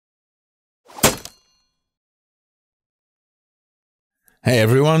Hey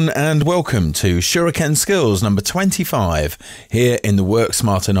everyone, and welcome to Shuriken Skills number 25 here in the Work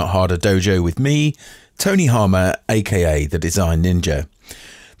Smarter Not Harder dojo with me, Tony Harmer, aka the Design Ninja.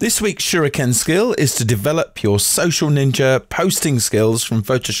 This week's Shuriken skill is to develop your social ninja posting skills from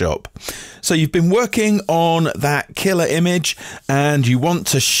Photoshop. So you've been working on that killer image and you want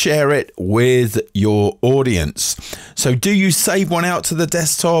to share it with your audience. So do you save one out to the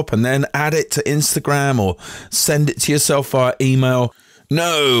desktop and then add it to Instagram or send it to yourself via email?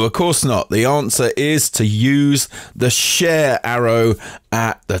 No, of course not. The answer is to use the share arrow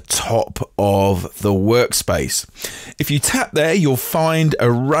at the top of the workspace. If you tap there, you'll find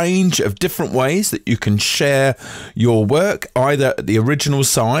a range of different ways that you can share your work, either at the original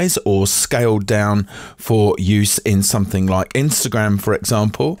size or scaled down for use in something like Instagram, for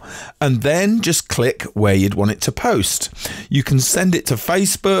example, and then just click where you'd want it to post. You can send it to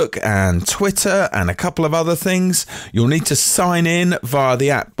Facebook and Twitter and a couple of other things. You'll need to sign in via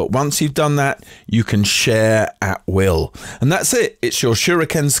the app, but once you've done that, you can share at will. And that's it. It's your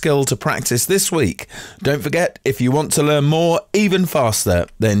Shuriken skill to practice this week. Don't forget, if you want to learn more even faster,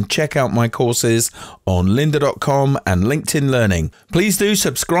 then check out my courses on lynda.com and LinkedIn Learning. Please do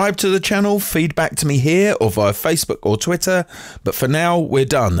subscribe to the channel, feedback to me here or via Facebook or Twitter. But for now, we're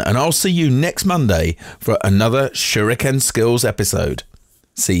done, and I'll see you next Monday for another Shuriken Skills episode.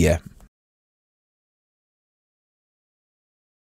 See ya.